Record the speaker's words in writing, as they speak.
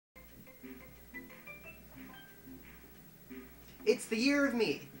It's the year of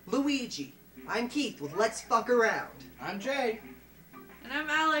me, Luigi. I'm Keith with Let's Fuck Around. I'm Jay. And I'm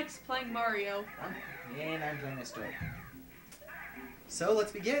Alex, playing Mario. And I'm playing Mr. So,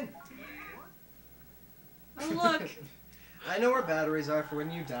 let's begin. Oh, look. I know where batteries are for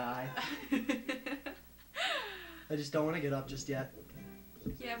when you die. I just don't want to get up just yet.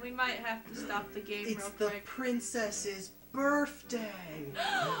 Yeah, we might have to stop the game It's real the quick. princess's birthday.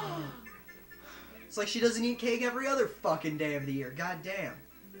 It's like she doesn't eat cake every other fucking day of the year. God damn.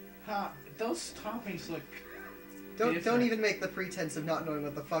 Those toppings look Don't different. even make the pretense of not knowing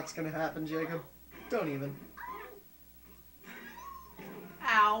what the fuck's gonna happen, Jacob. Don't even.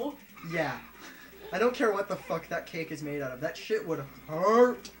 Ow. Yeah. I don't care what the fuck that cake is made out of. That shit would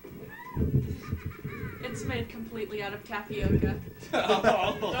hurt. It's made completely out of tapioca.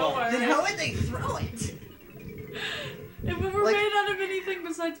 Oh. Don't worry. Then how would they throw it? If it were Like- made out of anything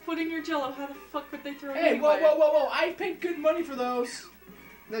besides pudding or jello, how the fuck would they throw it Hey, anyway? whoa! I paid good money for those.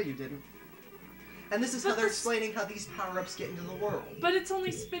 No, you didn't. And this is how But they're this- explaining how these power-ups get into the world. But it's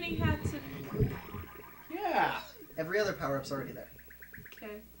only spinning hats and... Yeah. Every other power-up's already there.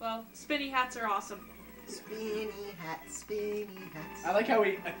 Okay, well, spinny hats are awesome. Spinny hats, spinny hats. I like how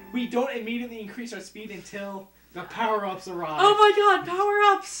we don't immediately increase our speed until the power-ups arrive. Oh my god,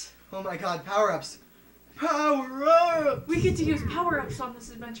 power-ups! Oh my god, power-ups. Power-up! We get to use power-ups on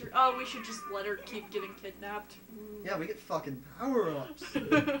this adventure. Oh, we should just let her keep getting kidnapped. Yeah, we get fucking power-ups.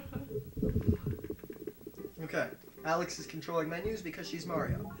 Okay, Alex is controlling menus because she's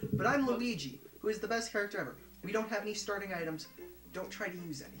Mario. But I'm Luigi, who is the best character ever. We don't have any starting items. Don't try to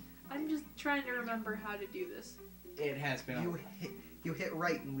use any. I'm just trying to remember how to do this. It has been. You hit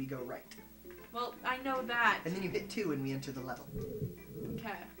right and we go right. Well, I know that. And then you hit 2 and we enter the level.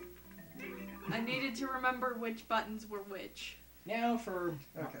 Okay. I needed to remember which buttons were which. Now for.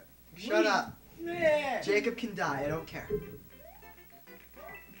 Okay. Shut up. Yeah. Jacob can die, I don't care.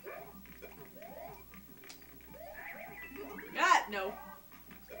 Ah, no.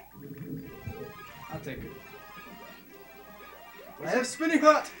 I'll take it. I have spinning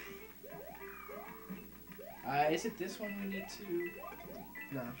hot! Is it this one we need to?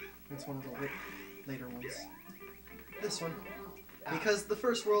 No, it's one of the later ones. This one. Because the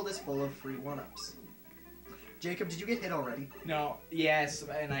first world is full of free one-ups. Jacob, did you get hit already? No. Yes,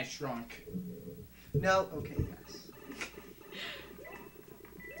 and I shrunk. No? Okay, yes.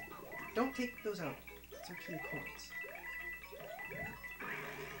 Don't take those out. Those are key coins.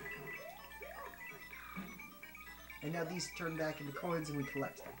 And now these turn back into coins and we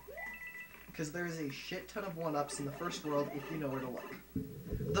collect them. Because there is a shit ton of one-ups in the first world if you know where to look.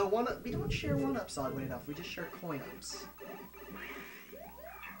 The one-up, we don't share one-ups oddly enough, we just share coin-ups.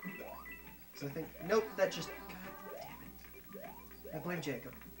 So I think, nope, that just, god damn it. I blame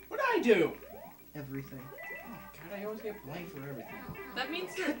Jacob. What'd I do? Everything. Oh God, I always get blamed for everything. That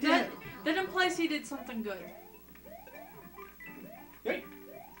means God that, damn that it. that implies he did something good. Hey.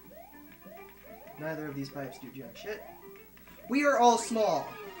 Neither of these pipes do jack shit. We are all small.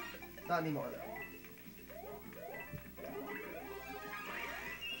 Not anymore,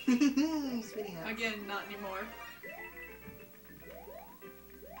 though. Spinning hats. Again, not anymore.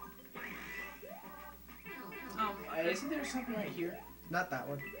 Isn't there something right here? Not that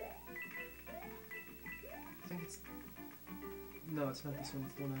one. I think it's... No, it's not this one.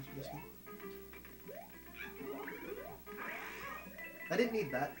 It's the one after this one. I didn't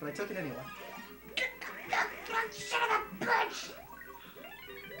need that, but I took it anyway. Son of a bitch!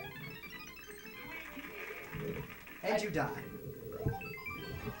 And you die.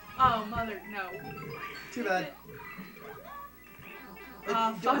 Oh, mother, no. Too bad.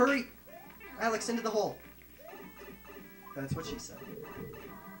 Fuck. Hurry! Alex, into the hole. That's what she said.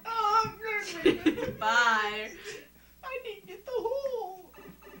 Oh, Bye. I didn't get the hole.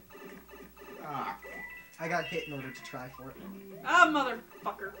 Ah. I got hit in order to try for it. Ah,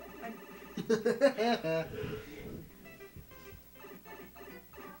 motherfucker.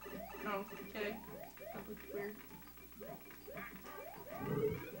 Oh, okay. That looked weird.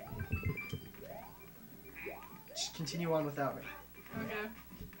 Just continue on without me. Okay.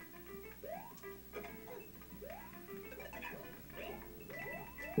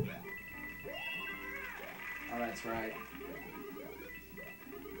 Oh, that's right.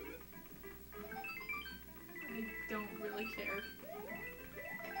 I don't really care.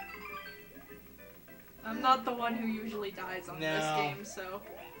 I'm not the one who usually dies on this No. game, so...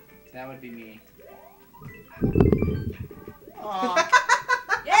 That would be me.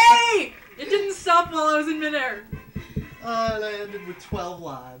 Yay! It didn't stop while I was in midair. And I ended with 12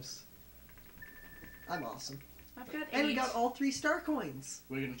 lives. I'm awesome. I've got 8. And we got all 3 star coins.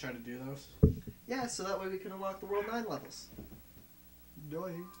 We're gonna try to do those. Yeah, so that way we can unlock the World 9 levels.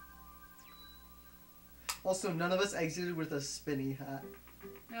 Annoying. Also, none of us exited with a spinny hat.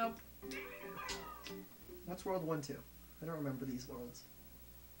 Nope. What's World 1 2? I don't remember these worlds.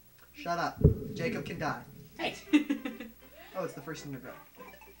 Shut up. Jacob can die. Hey. Oh, it's the first underground.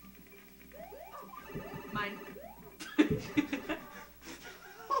 Mine.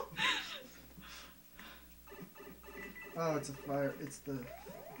 Oh, it's a fire. It's the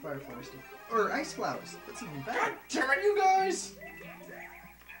fire flower stuff. Or ice flowers. That's even better. God damn it, you guys!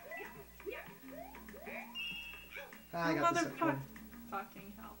 Ah, I got this at one.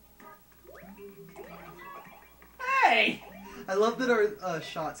 Fucking hell. Hey! I love that our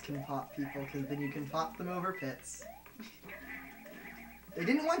shots can pop people, because then you can pop them over pits. They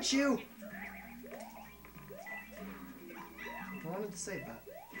didn't want you! I wanted to save that.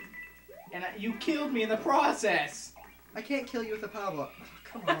 And you killed me in the process! I can't kill you with a power block.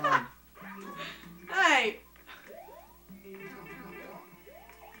 Oh, come on. Hey!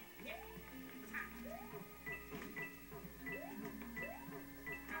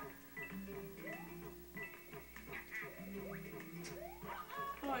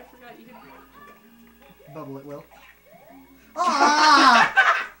 Oh, I forgot you could... Bubble it, Will. Ah!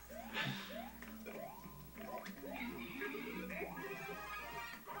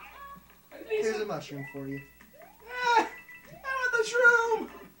 Here's a mushroom for you. Ah, I want the shroom!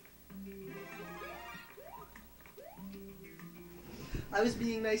 I was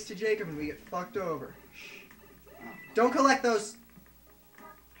being nice to Jacob and we get fucked over. Shh. Don't collect those!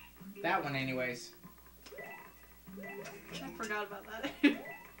 That one anyways. I forgot about that.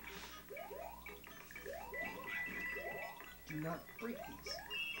 Do not break these.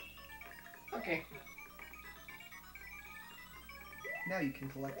 Okay. Now you can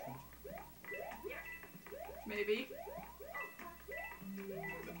collect them. Maybe.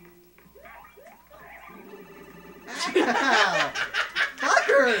 Ow!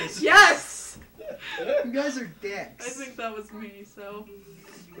 Fuckers! Yes! You guys are dicks. I think that was me, so...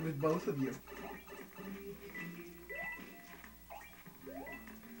 It was both of you.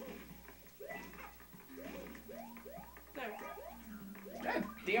 There. God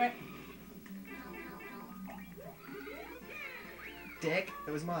damn it. Dick,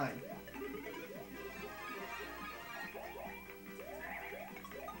 that was mine.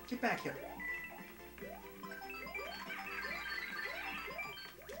 Get back here.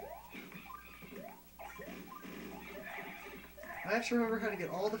 I have to remember how to get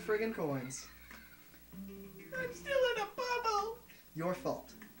all the friggin' coins. I'm still in a bubble. Your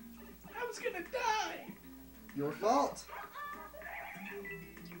fault. I was gonna die. Your fault.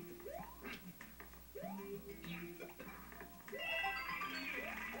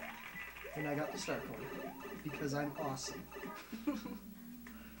 And I got the star coin. Because I'm awesome.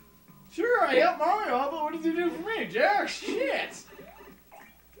 Sure, I helped Mario, but what did you do for me, Jack? Shit!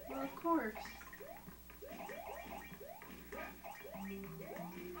 Well, of course.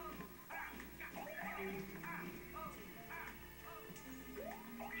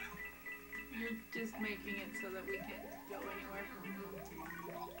 You're just making it so that we can't go anywhere.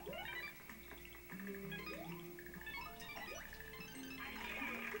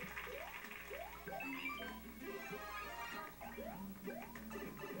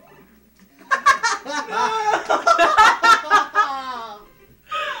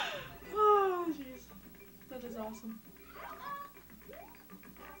 Oh, jeez. That is awesome.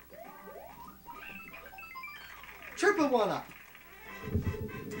 Triple one up.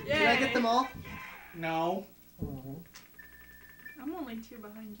 Yay! Did I get them all? No. Oh. I'm only 2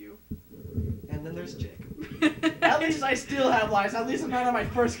 behind you. And then there's Jacob. At least I still have lives. At least I'm not on my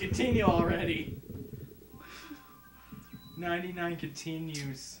first continue already. 99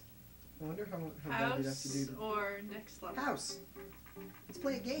 continues. I wonder how bad you'd have to House do or next level? House. Let's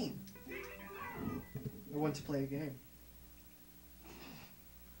play a game. I want to play a game.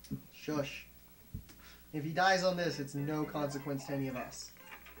 Shush. If he dies on this, it's no consequence to any of us.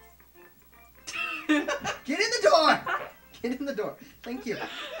 Get in the door! Get in the door. Thank you.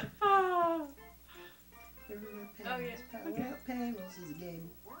 Ah. Power yeah. okay. Panels is a game.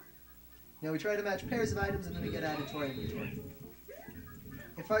 Now we try to match pairs of items and then we get added to our inventory.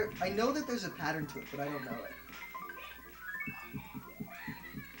 If I know that there's a pattern to it, but I don't know it.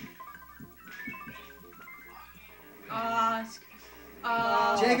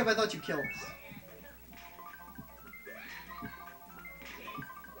 Jacob, I thought you killed us.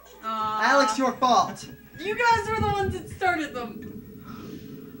 Alex, your fault. You guys were the ones that started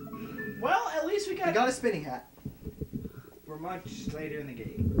them. Well, at least we I got a spinning hat. We're much later in the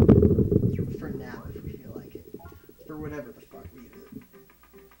game. For now, if we feel like it. For whatever the fuck we do.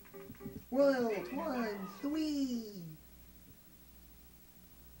 World 1, 3.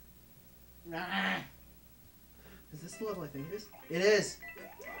 Nah. Is this the level I think it is? It is!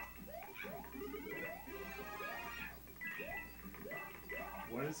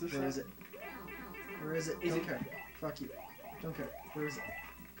 What is this? Where is it? Where is it? Is Don't it- care. Fuck you. Don't care. Where is it?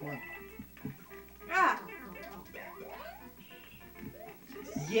 Come on. Ah!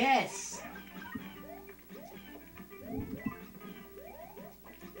 Yes!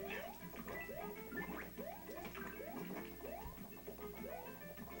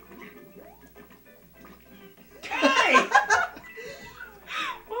 Hey!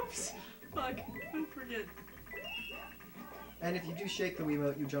 Whoops. Fuck. I forget. And if you do shake the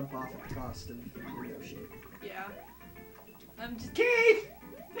Wiimote, you jump off at the cost of your Yoshi. Yeah. I'm just. Keith!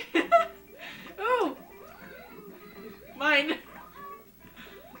 Ooh! Mine!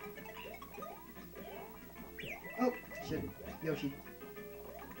 Oh, shit. Yoshi.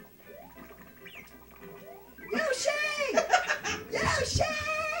 Yoshi! Yoshi!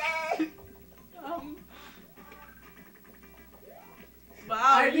 Wow,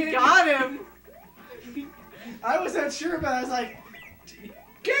 I you didn't- got him! I was not sure, but I was like,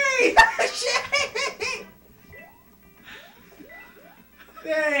 Keith! Yoshi!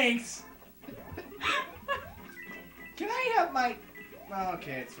 Thanks! Can I have my... Well,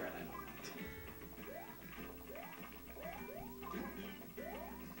 okay, it's right.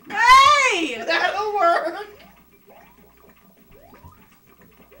 Hey! That'll work!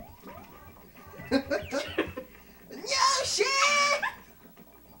 Yoshi!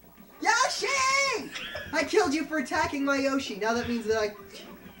 Yoshi! I killed you for attacking my Yoshi. Now that means that I...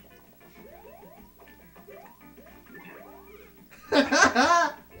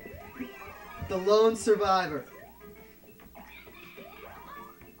 The lone survivor.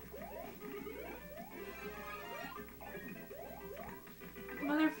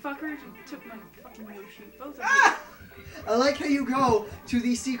 Motherfucker took my fucking Yoshi. Both of you. Ah! I like how you go to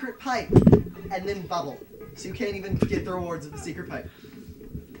the secret pipe and then bubble. So you can't even get the rewards of the secret pipe.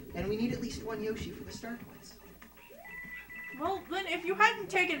 And we need at least one Yoshi for the star coins. Well, then if you hadn't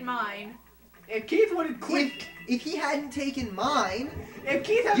taken mine. If Keith would have quit... If he hadn't taken mine, If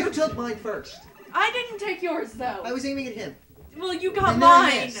Keith had... you took mine first. I didn't take yours though. I was aiming at him. Well, you got And then I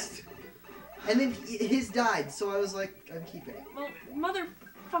mine. missed. And then his died, so I was like, I'm keeping it. Well,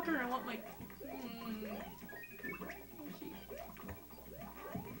 motherfucker, I want my. Yoshi.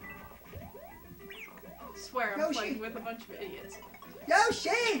 Swear I'm Yoshi. playing with a bunch of idiots.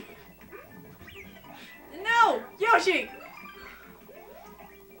 Yoshi! No! Yoshi!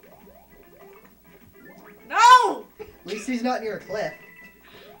 No! At least he's not near a cliff.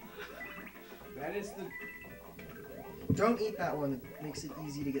 That is the... Don't eat that one. It makes it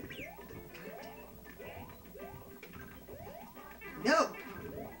easy to get... No!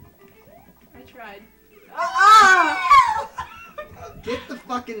 I tried. Ah! Get the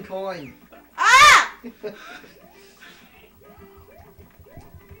fucking coin. Ah!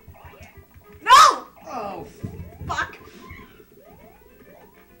 No! Oh, Fuck!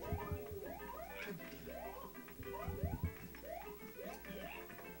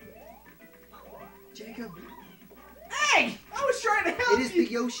 Jacob, hey! I was trying to help it is you!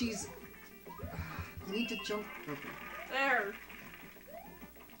 the Yoshi's... You need to jump... Okay. There.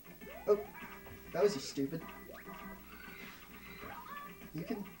 That was just stupid. You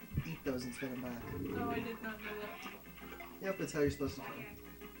can eat those and spin them back. No, I did not know that. Yep, that's how you're supposed to kill them.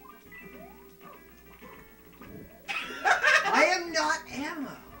 I am not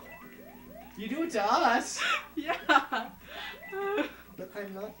ammo! You do it to us! Yeah. But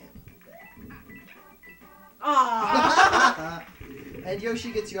I'm not Ah. ammo. And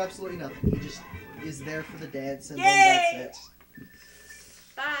Yoshi gets you absolutely nothing. He just is there for the dance and Yay! then that's it.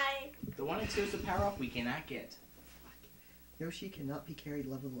 Bye. The one exclusive power up we cannot get. Yoshi cannot be carried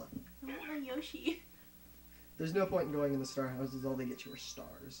level 11. I want my Yoshi. There's no point in going in the star houses, all they get you are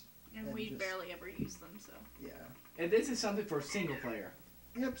stars. And And we just- barely ever use them, so. Yeah. And this is something for single player.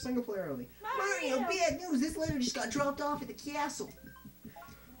 Yep, single player only. Mario! Bad news! This letter just got dropped off at the castle.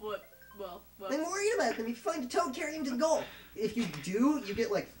 What? Well, I'm worried about them. If you find a toad, carry him to the goal. If you do, you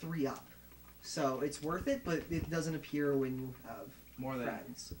get like 3 up. So it's worth it, but it doesn't appear when you have More than...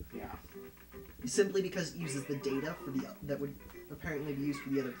 friends. Yeah. Simply because it uses the data for the that would apparently be used for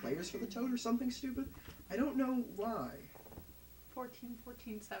the other players for the toad or something stupid. I don't know why. 14,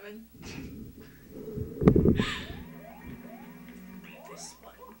 14, 7. This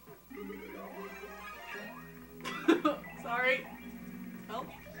one. Sorry. Help.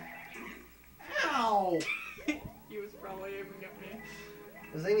 Ow! He was probably aiming at me.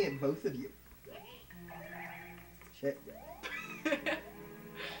 I was aiming at both of you. Shit.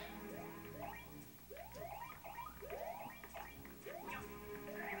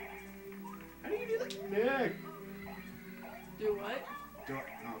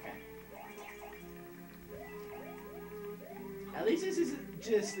 is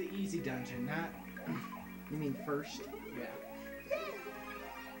just the easy dungeon, not... You mean first? Yeah.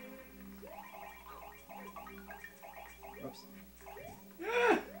 Oops.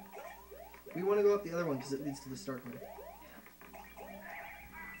 We want to go up the other one because it leads to the start one.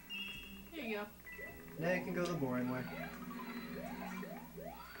 Here you go. Now you can go the boring way.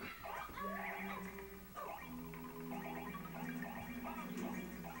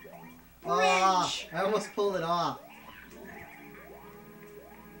 Ah, I almost pulled it off.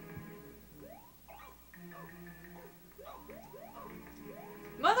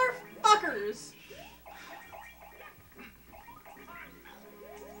 Motherfuckers!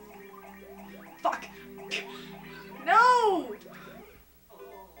 Fuck! No!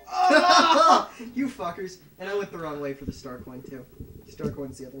 You fuckers. And I went the wrong way for the star coin too. Star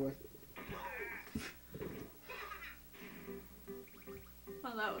coin's the other way.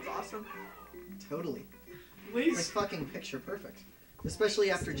 Oh, that was awesome. Totally. At Like least... fucking picture perfect. Especially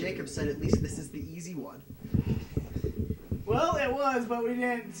after Jacob said at least this is the easy one. Well, it was, but we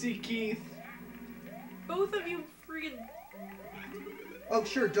didn't see Keith. Both of you friggin'. Oh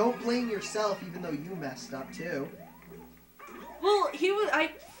sure, don't blame yourself even though you messed up too. Well,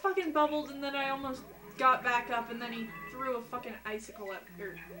 I fucking bubbled and then I almost got back up and then he threw a fucking icicle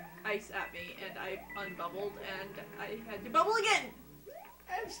ice at me and I unbubbled and I had to bubble again!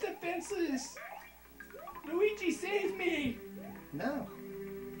 I'm defenseless. Luigi, save me! No.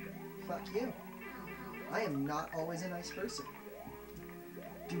 Fuck you. I am not always a nice person.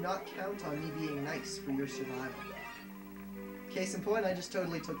 Do not count on me being nice for your survival. Case in point, I just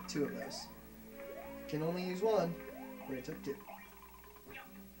totally took 2 of those. Can only use 1, but I took 2.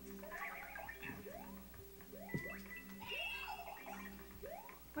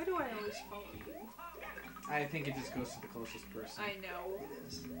 Why do I always follow you? I think it just goes to the closest person. I know. It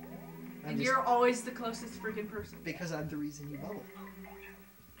is. And you're always the closest freaking person. Because I'm the reason you bubble.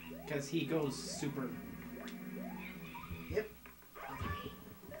 Because he goes super... Yep.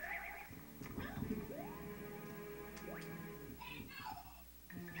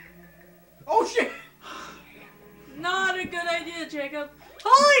 Oh shit! Not a good idea, Jacob.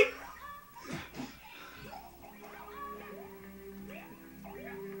 Holy!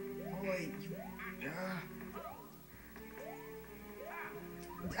 Boy, you...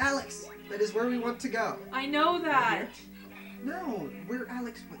 Alex! That is where we want to go. I know that. No, where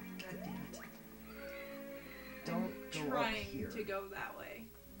Alex would... God damn it. Don't go up Trying here. to go that way.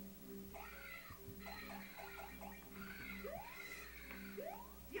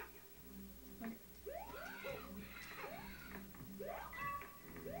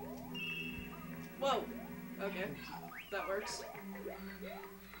 Whoa. Okay. That works.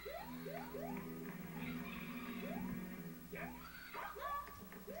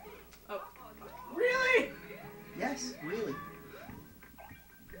 Oh. Really? Yes, really.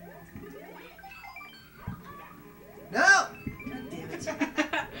 No! God damn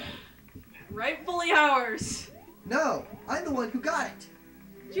it. Rightfully ours. No, I'm the one who got it.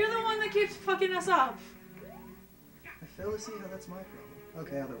 You're the one that keeps fucking us up. I fail to see how that's my problem.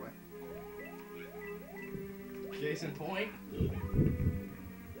 Okay, other way. Case in point.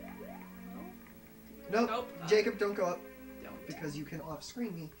 Nope. Nope. Jacob, don't go up. Don't. Because you can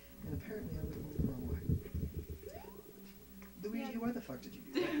off-screen me, and apparently I went the wrong way. Luigi, why the fuck did you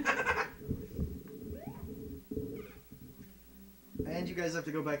do that? And you guys have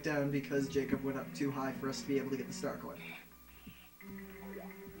to go back down because Jacob went up too high for us to be able to get the star coin.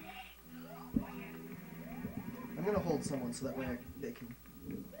 I'm gonna hold someone so that way they can...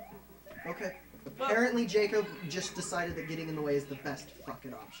 Okay. Apparently Jacob just decided that getting in the way is the best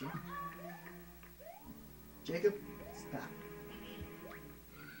fucking option. Jacob, stop.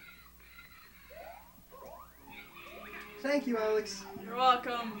 Thank you, Alex. You're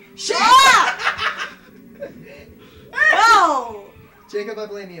welcome. Shit! No! Jacob, I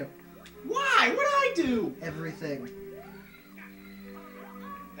blame you. Why? What did I do? Everything.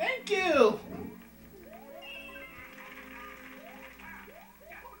 Thank you!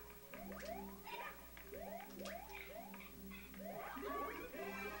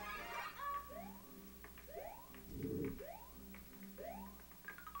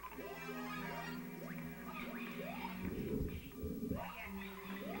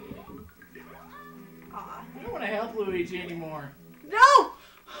 Aw. I don't want to help Luigi anymore. No!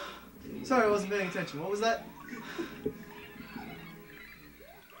 Sorry, I wasn't paying attention. What was that?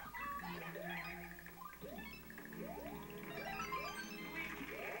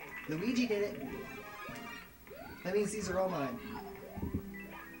 Luigi did it. That means these are all mine.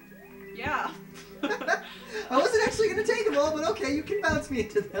 Yeah. I wasn't actually gonna take them all, but okay, you can bounce me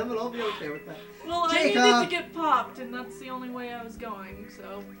into them, and I'll be okay with that. Well, I Jacob! needed to get popped, and that's the only way I was going,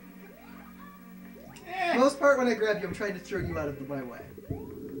 so... Eh. Most part, when I grab you, I'm trying to throw you out of my way.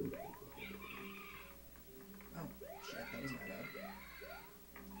 Oh, shit, that was my bad.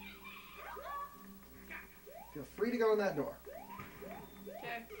 Feel free to go in that door.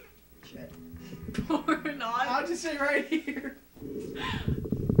 Okay. Shit. Or not. I'll just stay right here.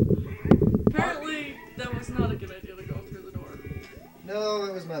 Apparently, that was not a good idea to go through the door. No,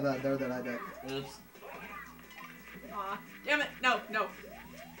 it was my bad there that I did. Oops. Aw. Damn it. No, no.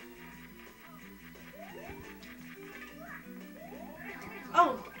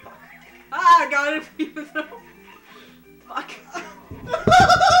 Oh, fuck. Ah, I got it even though. Fuck.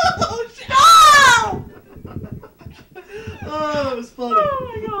 Oh, shit. No! Oh, that was funny.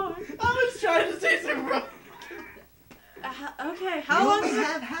 Oh my god. I was trying to say something wrong. Okay, You how long only is it?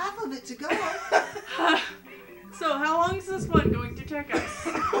 have half of it to go. So, how long is this one going to take us?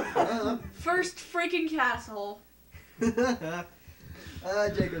 Uh, First freaking castle.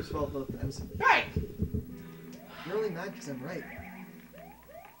 Jacob's fault both times. Hey! You're only mad because I'm right.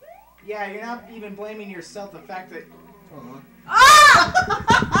 Yeah, you're not even blaming yourself. The fact that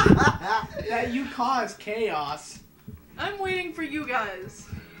Ah! that you caused chaos. I'm waiting for you guys.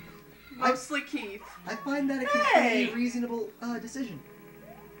 Mostly Keith. I find that a Hey! completely reasonable decision.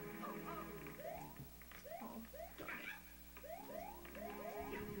 Oh, darn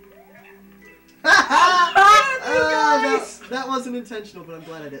it. guys! That wasn't intentional, but I'm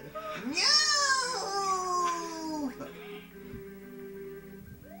glad I did. No!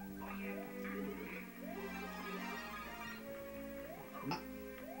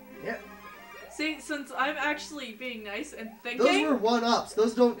 Yep. See, since I'm actually being nice and Those thinking... were one-ups.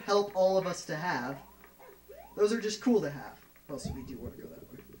 Those don't help all of us to have. Those are just cool to have. Also, we do want to go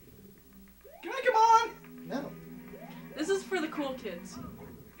that way. Can I come on? No. This is for the cool kids.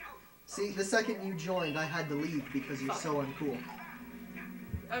 See, the second you joined, I had to leave because you're Fuck. so uncool.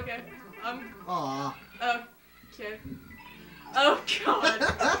 Okay. Aww. Okay. Oh,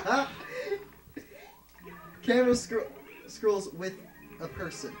 God. Camera scrolls with a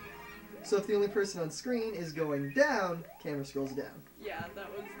person. So if the only person on screen is going down, camera scrolls down. Yeah, that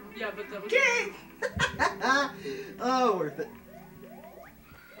was... Yeah, but that was... King! Oh, worth it.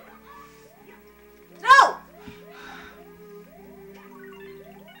 No!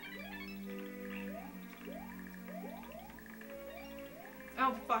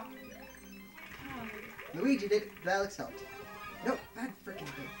 Oh, fuck. Luigi did it. Alex helped. No, bad freaking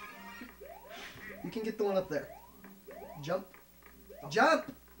thing. You can get the one up there. Jump.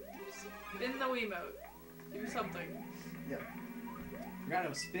 Jump! Spin the Wiimote. Do something. Yeah.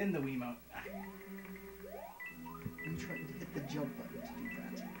 Forgot to spin the Wiimote. I'm trying to hit the jump button to do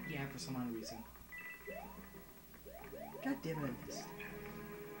that. Yeah, for some odd reason. God damn it, I missed.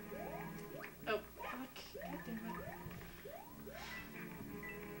 Oh, fuck. God damn it.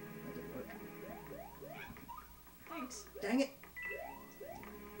 That didn't work. Thanks. Dang it.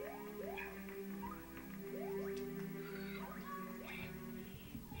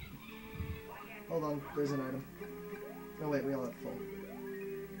 Hold on, there's an item. Oh wait, we all have full.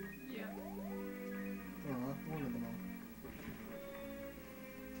 Yeah. Aw, one of them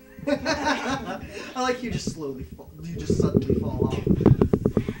all. I like you just slowly fall. You just suddenly fall off.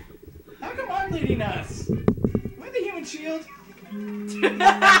 How come I'm leading us? We're the human shield.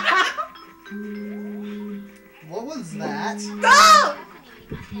 What was that? No!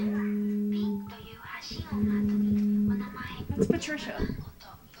 That's Patricia.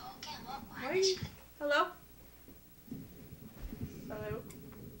 Why are you... Hello? Hello?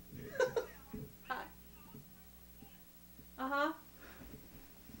 Hi. Uh-huh.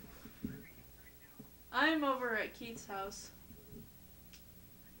 I'm over at Keith's house.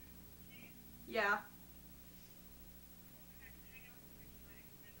 Yeah.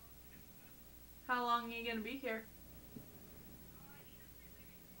 How long are you gonna be here?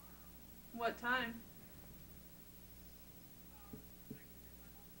 What time?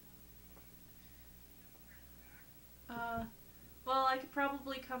 Well, I could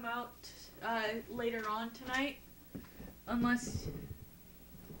probably come out, later on tonight. Unless...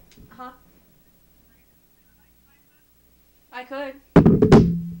 Huh? I could.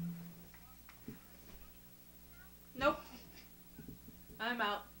 Nope. I'm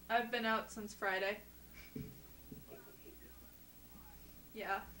out. I've been out since Friday.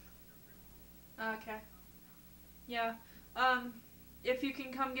 Yeah. Okay. Yeah. If you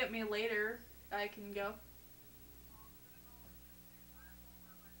can come get me later, I can go.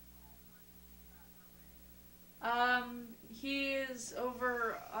 He is is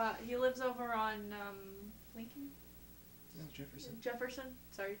over. He lives over on Lincoln. No, Jefferson.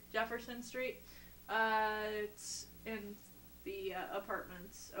 Jefferson Street. It's in the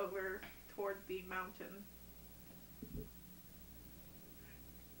apartments over toward the mountain.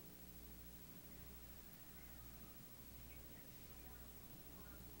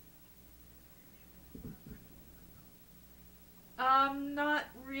 Not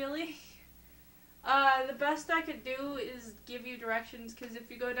really. The best I could do is give you directions, because if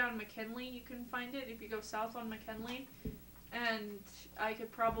you go down McKinley, you can find it. If you go south on McKinley, and I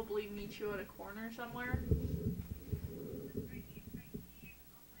could probably meet you at a corner somewhere.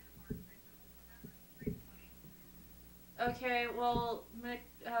 Okay, well,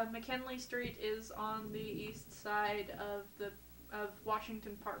 McKinley Street is on the east side of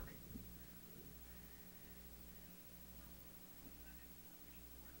Washington Park.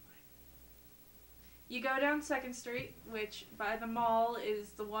 You go down 2nd Street, which by the mall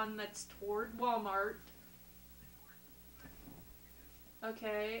is the one that's toward Walmart.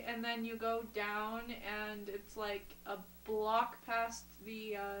 Okay, and then you go down and it's like a block past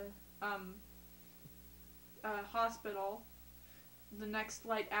the hospital. The next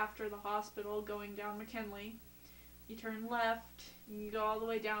light after the hospital going down McKinley. You turn left and you go all the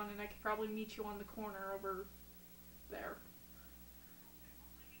way down, and I could probably meet you on the corner over there.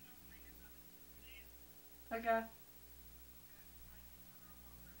 Okay.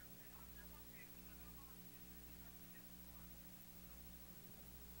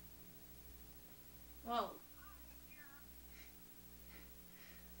 Well.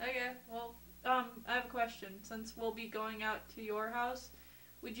 Okay, well, I have a question. Since we'll be going out to your house,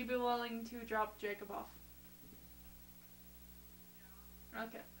 would you be willing to drop Jacob off?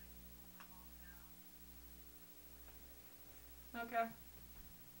 Okay. Okay.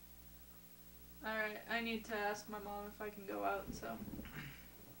 Alright, I need to ask my mom if I can go out, so.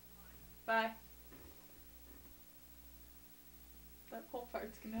 Bye. That whole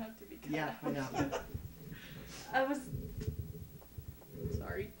part's gonna have to be cut Yeah, out. I know. I was...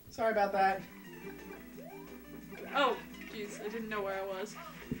 Sorry. Sorry about that. Oh, jeez, I didn't know where I was.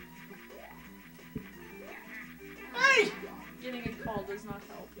 Hey! Getting a call does not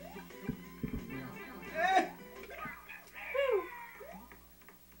help. Eh.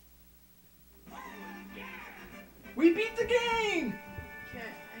 We beat the game!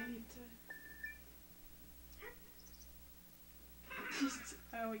 Okay, I need to... Just,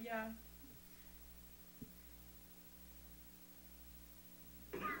 oh, yeah.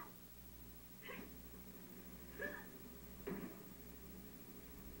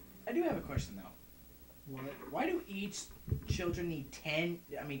 I do have a question though. What? Why do each children need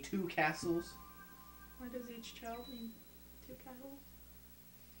 2 castles? Why does each child need 2 castles?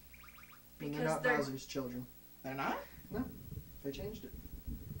 And they're Because not they're... Bowser's children. They're not? They changed it.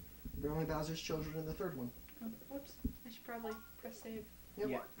 They're only Bowser's children in the 3rd one. Oh, whoops. I should probably press save. Yep.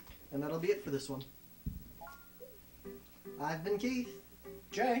 Yeah. And that'll be it for this one. I've been Keith.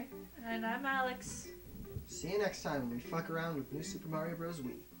 Jay. And I'm Alex. See you next time when we fuck around with New Super Mario Bros.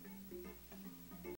 Wii.